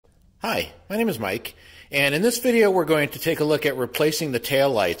Hi, my name is Mike, and in this video we're going to take a look at replacing the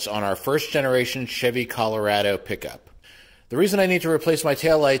taillights on our first generation Chevy Colorado pickup. The reason I need to replace my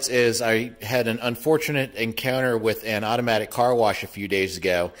taillights is I had an unfortunate encounter with an automatic car wash a few days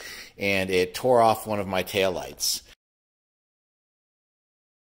ago, and it tore off one of my taillights.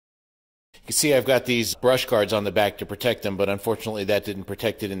 You can see I've got these brush guards on the back to protect them, but unfortunately that didn't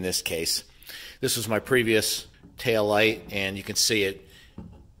protect it in this case. This was my previous taillight, and you can see it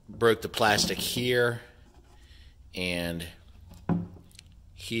broke the plastic here and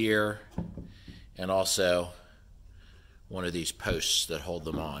here, and also one of these posts that hold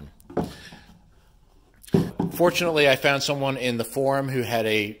them on. Fortunately, I found someone in the forum who had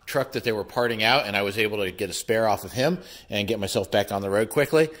a truck that they were parting out, and I was able to get a spare off of him and get myself back on the road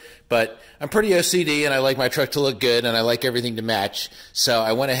quickly. But I'm pretty OCD, and I like my truck to look good, and I like everything to match. So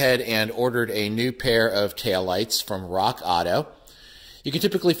I went ahead and ordered a new pair of taillights from Rock Auto. You can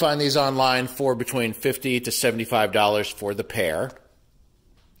typically find these online for between $50 to $75 for the pair.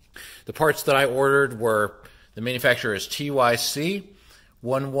 The parts that I ordered were, the manufacturer is TYC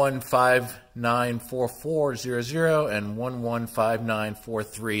 11594400 and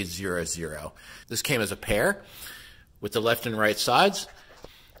 11594300. This came as a pair with the left and right sides,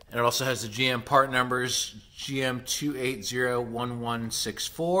 and it also has the GM part numbers GM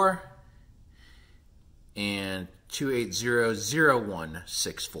 2801164 and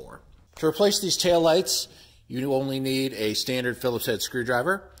 2800164. To replace these taillights, you only need a standard Phillips head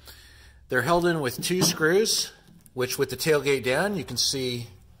screwdriver. They're held in with two screws, which with the tailgate down, you can see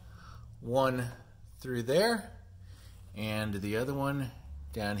one through there and the other one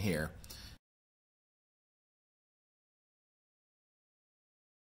down here.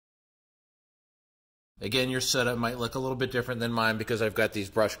 Again, your setup might look a little bit different than mine because I've got these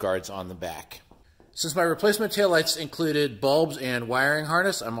brush guards on the back. Since my replacement taillights included bulbs and wiring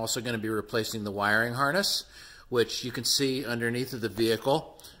harness, I'm also going to be replacing the wiring harness, which you can see underneath of the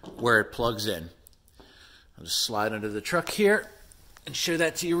vehicle where it plugs in. I'll just slide under the truck here and show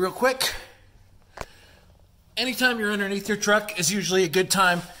that to you real quick. Anytime you're underneath your truck is usually a good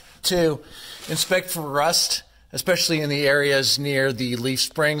time to inspect for rust, especially in the areas near the leaf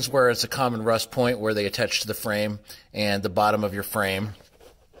springs where it's a common rust point where they attach to the frame and the bottom of your frame.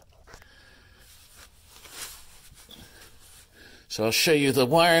 So I'll show you the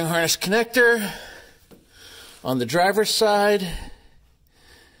wiring harness connector. On the driver's side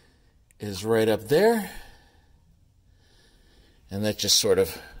is right up there. And that just sort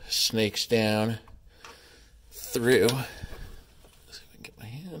of snakes down through. Let's see if I can get my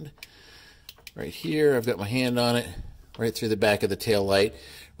hand right here. I've got my hand on it, right through the back of the tail light,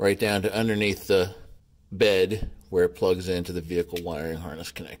 right down to underneath the bed where it plugs into the vehicle wiring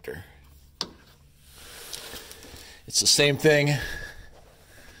harness connector. It's the same thing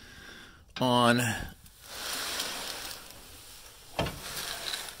on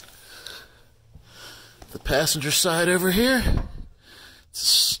the passenger side over here.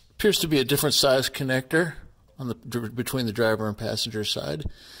 It appears to be a different size connector on the between the driver and passenger side,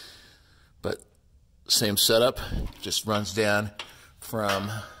 but same setup. Just runs down from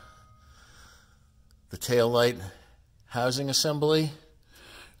the tail light housing assembly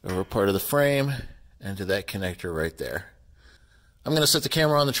over part of the frame and to that connector right there. I'm going to set the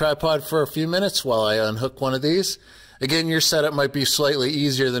camera on the tripod for a few minutes while I unhook one of these. Again, your setup might be slightly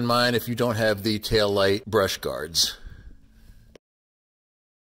easier than mine if you don't have the tail light brush guards.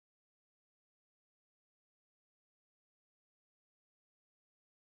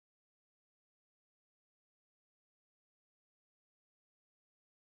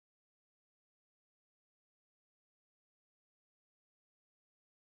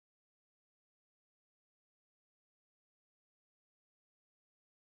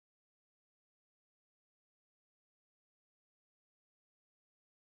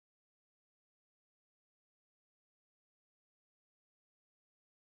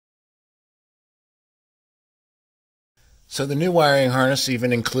 So the new wiring harness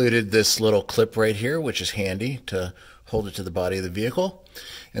even included this little clip right here, which is handy to hold it to the body of the vehicle.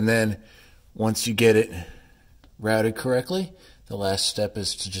 And then once you get it routed correctly, the last step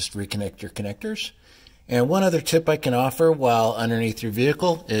is to just reconnect your connectors. And one other tip I can offer while underneath your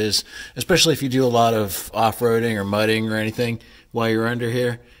vehicle is, especially if you do a lot of off-roading or mudding or anything while you're under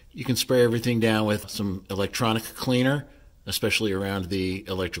here, you can spray everything down with some electronic cleaner, especially around the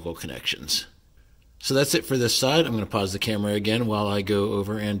electrical connections. So that's it for this side. I'm going to pause the camera again while I go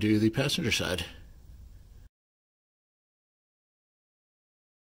over and do the passenger side.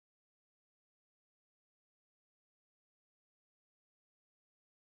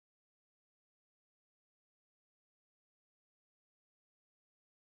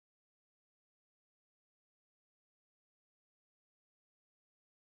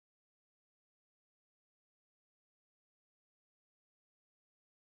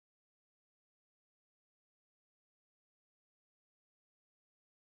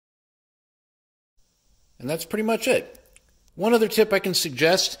 And that's pretty much it. One other tip I can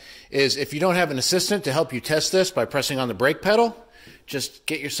suggest is if you don't have an assistant to help you test this by pressing on the brake pedal, just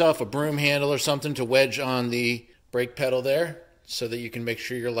get yourself a broom handle or something to wedge on the brake pedal there so that you can make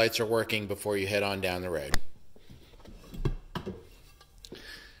sure your lights are working before you head on down the road.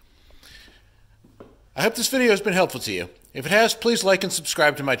 I hope this video has been helpful to you. If it has, please like and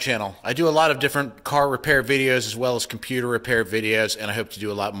subscribe to my channel. I do a lot of different car repair videos as well as computer repair videos, and I hope to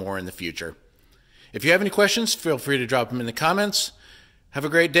do a lot more in the future. If you have any questions, feel free to drop them in the comments. Have a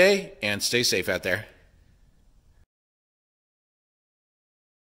great day, and stay safe out there.